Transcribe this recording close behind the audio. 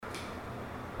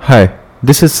Hi,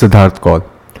 this is Siddharth Kaul.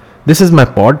 This is my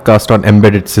podcast on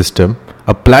embedded system,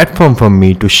 a platform for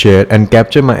me to share and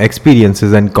capture my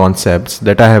experiences and concepts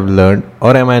that I have learned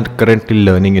or am I currently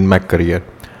learning in my career.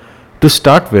 To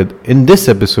start with, in this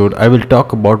episode I will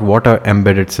talk about what are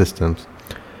embedded systems.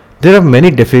 There are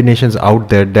many definitions out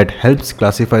there that helps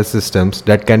classify systems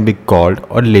that can be called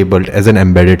or labeled as an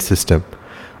embedded system.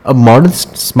 A modern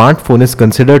smartphone is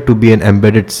considered to be an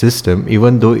embedded system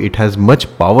even though it has much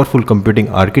powerful computing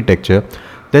architecture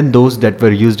than those that were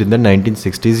used in the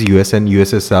 1960s US and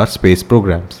USSR space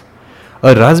programs.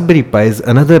 A Raspberry Pi is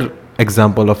another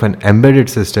example of an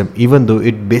embedded system even though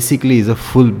it basically is a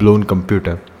full-blown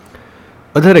computer.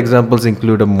 Other examples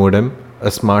include a modem, a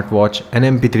smartwatch, an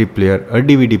MP3 player, a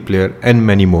DVD player, and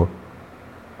many more.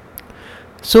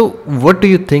 So, what do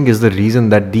you think is the reason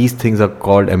that these things are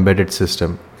called embedded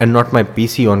system and not my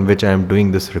PC on which I am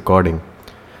doing this recording?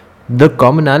 The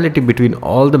commonality between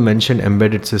all the mentioned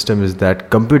embedded system is that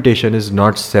computation is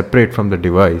not separate from the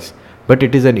device, but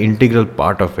it is an integral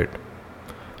part of it.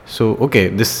 So, okay,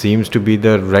 this seems to be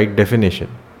the right definition,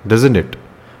 doesn't it?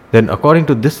 Then according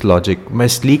to this logic, my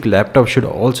sleek laptop should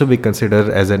also be considered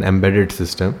as an embedded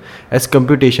system as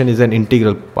computation is an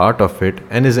integral part of it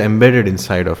and is embedded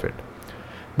inside of it.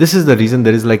 This is the reason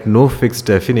there is no fixed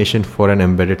definition for an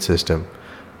embedded system.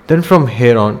 Then from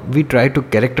here on, we try to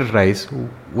characterize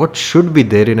what should be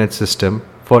there in a system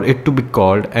for it to be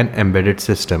called an embedded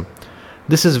system.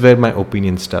 This is where my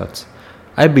opinion starts.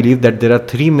 I believe that there are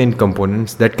three main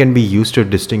components that can be used to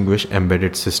distinguish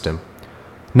embedded system.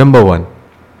 Number one,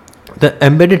 the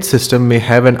embedded system may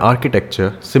have an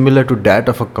architecture similar to that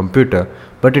of a computer,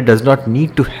 but it does not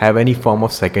need to have any form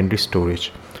of secondary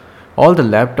storage. All the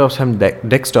laptops and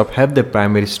desktop have their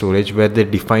primary storage where they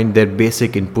define their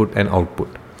basic input and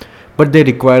output. But they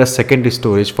require a secondary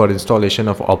storage for installation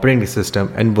of operating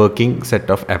system and working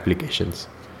set of applications.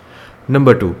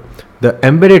 Number 2. The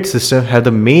embedded system has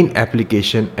the main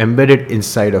application embedded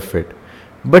inside of it.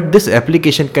 But this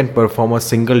application can perform a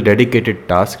single dedicated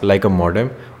task like a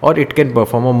modem, or it can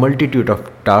perform a multitude of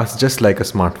tasks just like a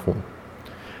smartphone.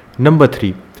 Number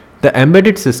 3. The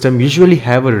embedded system usually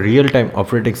have a real-time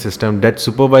operating system that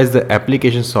supervises the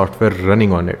application software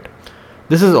running on it.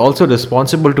 This is also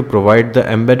responsible to provide the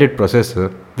embedded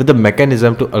processor with a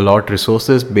mechanism to allot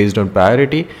resources based on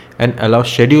priority and allow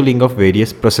scheduling of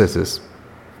various processes.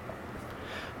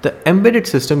 The embedded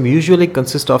system usually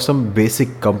consists of some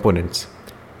basic components.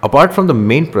 Apart from the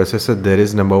main processor, there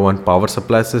is number 1 power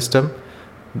supply system,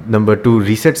 number 2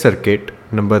 reset circuit,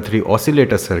 number 3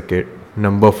 oscillator circuit,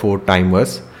 number 4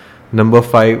 timers, number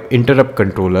 5 interrupt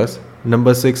controllers,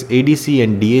 number 6 ADC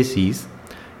and DACs,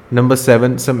 number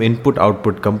 7 some input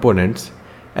output components,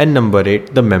 and number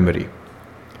 8 the memory.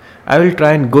 I will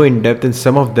try and go in depth in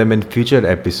some of them in future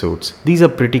episodes. These are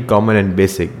pretty common and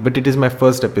basic, but it is my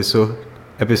first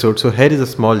episode, so here is a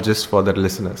small gist for the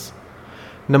listeners.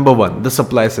 Number 1, the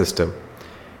supply system.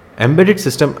 Embedded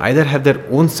system either have their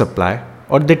own supply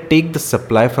or they take the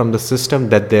supply from the system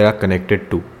that they are connected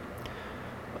to.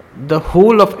 The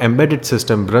whole of embedded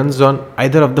system runs on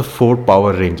either of the 4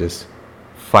 power ranges: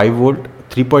 5 volt,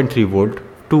 3.3 volt,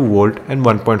 2 volt and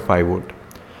 1.5 volt.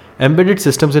 Embedded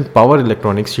systems in power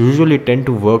electronics usually tend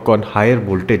to work on higher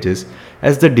voltages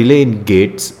as the delay in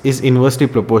gates is inversely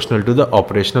proportional to the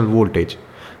operational voltage.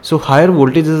 So higher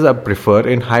voltages are preferred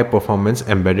in high performance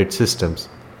embedded systems.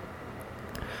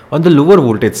 On the lower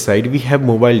voltage side, we have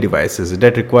mobile devices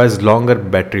that requires longer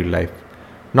battery life.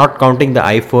 Not counting the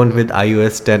iPhone with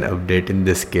iOS 10 update in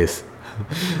this case.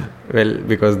 Well,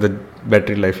 because the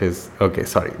battery life is... Okay,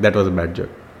 sorry, that was a bad joke.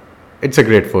 It's a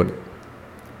great phone.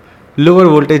 Lower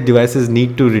voltage devices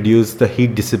need to reduce the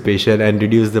heat dissipation and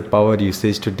reduce the power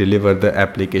usage to deliver the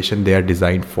application they are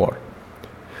designed for.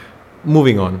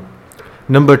 Moving on.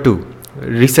 Number 2,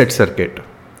 reset circuit.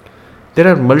 There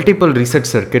are multiple reset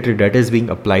circuitry that is being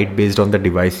applied based on the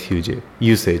device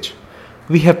usage.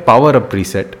 We have power up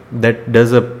reset that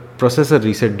does a processor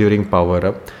reset during power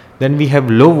up. Then we have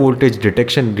low voltage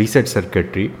detection reset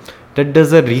circuitry that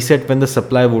does a reset when the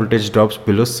supply voltage drops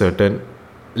below certain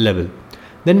level.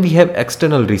 Then we have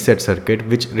external reset circuit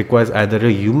which requires either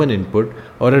a human input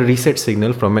or a reset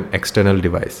signal from an external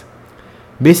device.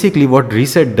 Basically what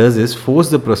reset does is force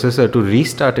the processor to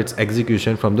restart its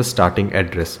execution from the starting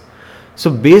address. So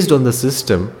based on the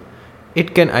system,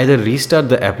 it can either restart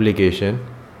the application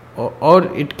or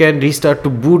it can restart to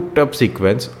boot up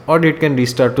sequence, or it can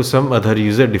restart to some other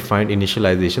user defined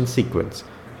initialization sequence.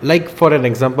 Like for an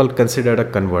example, consider a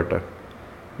converter.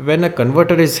 When a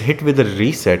converter is hit with a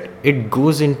reset, it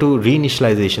goes into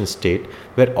reinitialization state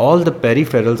where all the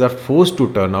peripherals are forced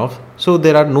to turn off so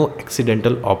there are no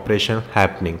accidental operation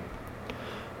happening.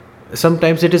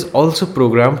 Sometimes it is also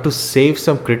programmed to save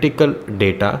some critical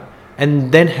data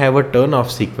and then have a turn off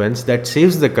sequence that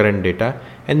saves the current data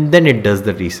and then it does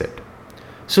the reset.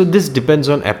 So this depends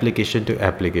on application to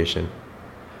application.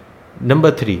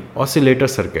 Number 3, oscillator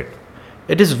circuit.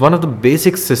 It is one of the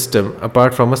basic system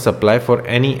apart from a supply for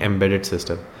any embedded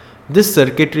system. This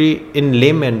circuitry in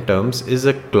layman terms is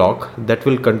a clock that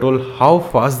will control how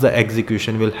fast the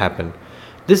execution will happen.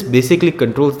 This basically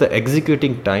controls the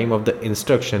executing time of the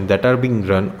instruction that are being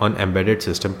run on embedded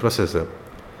system processor.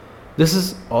 This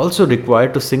is also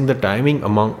required to sync the timing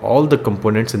among all the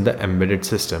components in the embedded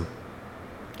system.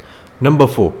 Number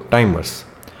 4, timers.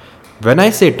 When I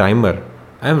say timer,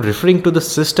 I am referring to the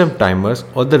system timers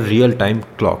or the real-time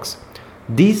clocks.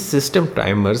 These system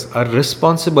timers are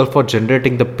responsible for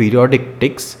generating the periodic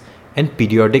ticks and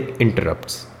periodic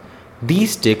interrupts.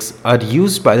 These ticks are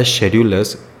used by the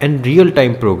schedulers and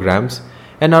real-time programs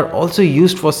and are also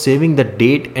used for saving the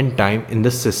date and time in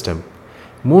the system.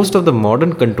 Most of the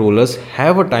modern controllers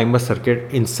have a timer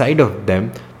circuit inside of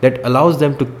them that allows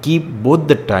them to keep both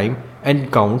the time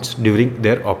and counts during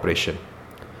their operation.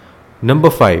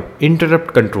 Number 5,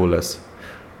 interrupt controllers.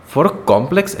 For a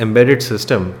complex embedded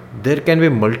system, there can be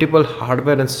multiple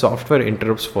hardware and software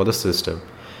interrupts for the system.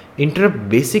 Interrupt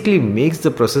basically makes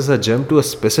the processor jump to a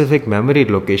specific memory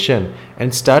location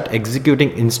and start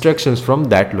executing instructions from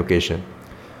that location.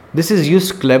 This is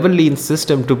used cleverly in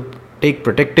system to take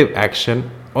protective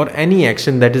action or any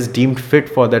action that is deemed fit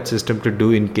for that system to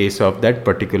do in case of that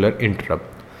particular interrupt.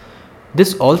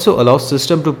 This also allows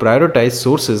system to prioritize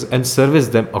sources and service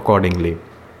them accordingly.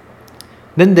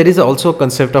 Then there is also a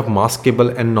concept of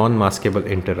maskable and non-maskable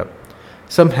interrupt,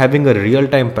 some having a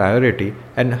real-time priority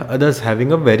and others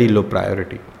having a very low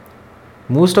priority.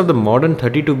 Most of the modern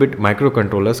 32-bit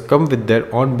microcontrollers come with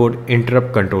their onboard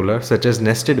interrupt controller such as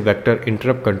nested vector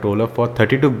interrupt controller for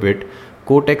 32-bit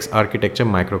Cortex architecture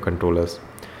microcontrollers.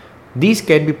 These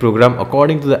can be programmed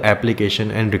according to the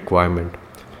application and requirement.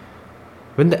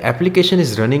 When the application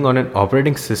is running on an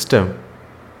operating system,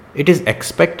 it is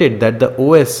expected that the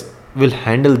OS will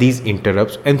handle these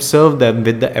interrupts and serve them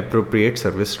with the appropriate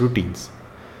service routines.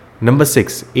 Number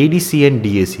 6, ADC and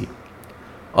DAC.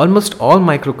 Almost all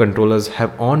microcontrollers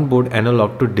have onboard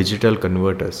analog to digital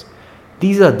converters.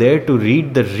 These are there to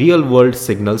read the real-world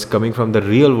signals coming from the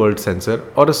real-world sensor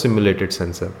or a simulated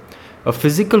sensor. A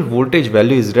physical voltage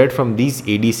value is read from these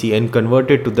ADC and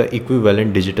converted to the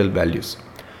equivalent digital values.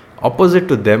 Opposite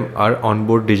to them are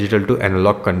onboard digital to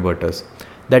analog converters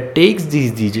that takes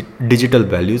these digital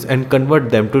values and convert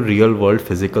them to real-world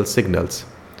physical signals.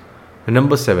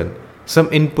 Number 7,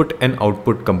 some input and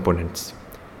output components.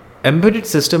 Embedded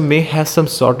system may have some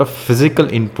sort of physical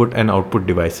input and output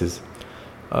devices.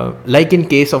 Like in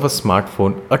case of a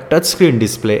smartphone, a touchscreen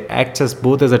display acts as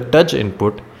both as a touch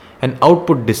input and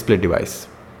output display device.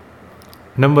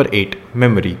 Number 8,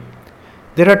 memory.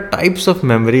 There are types of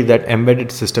memory that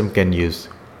embedded system can use.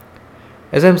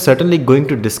 As I am certainly going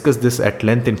to discuss this at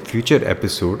length in future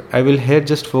episode, I will here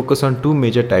just focus on two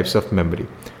major types of memory.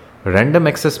 Random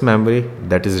access memory,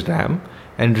 that is RAM,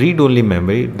 and read-only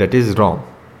memory, that is ROM.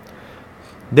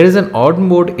 There is an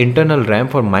onboard internal RAM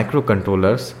for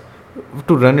microcontrollers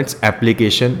to run its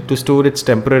application, to store its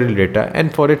temporary data,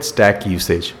 and for its stack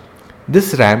usage.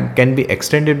 This RAM can be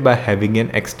extended by having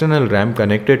an external RAM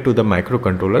connected to the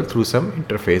microcontroller through some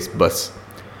interface bus.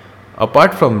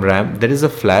 Apart from RAM, there is a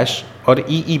flash or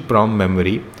EEPROM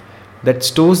memory that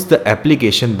stores the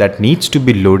application that needs to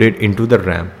be loaded into the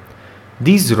RAM.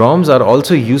 These ROMs are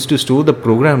also used to store the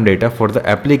program data for the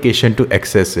application to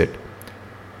access it.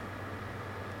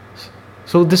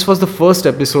 So this was the first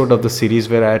episode of the series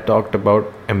where I talked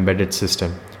about embedded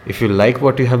system. If you like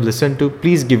what you have listened to,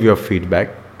 please give your feedback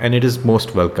and it is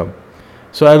most welcome.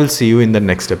 So I will see you in the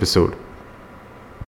next episode.